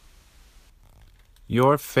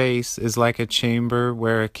Your face is like a chamber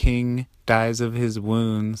where a king dies of his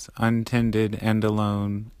wounds, untended and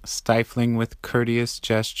alone, stifling with courteous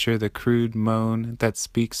gesture the crude moan that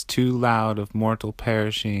speaks too loud of mortal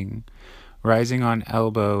perishing, rising on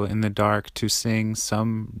elbow in the dark to sing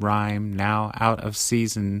some rhyme now out of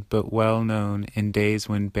season but well known in days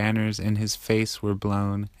when banners in his face were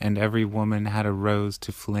blown and every woman had a rose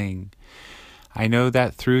to fling. I know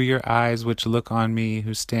that through your eyes which look on me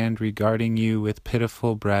who stand regarding you with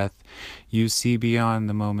pitiful breath, you see beyond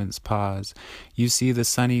the moment's pause. You see the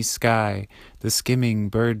sunny sky, the skimming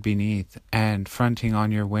bird beneath, and fronting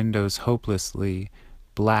on your windows hopelessly,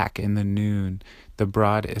 black in the noon, the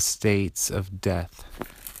broad estates of death.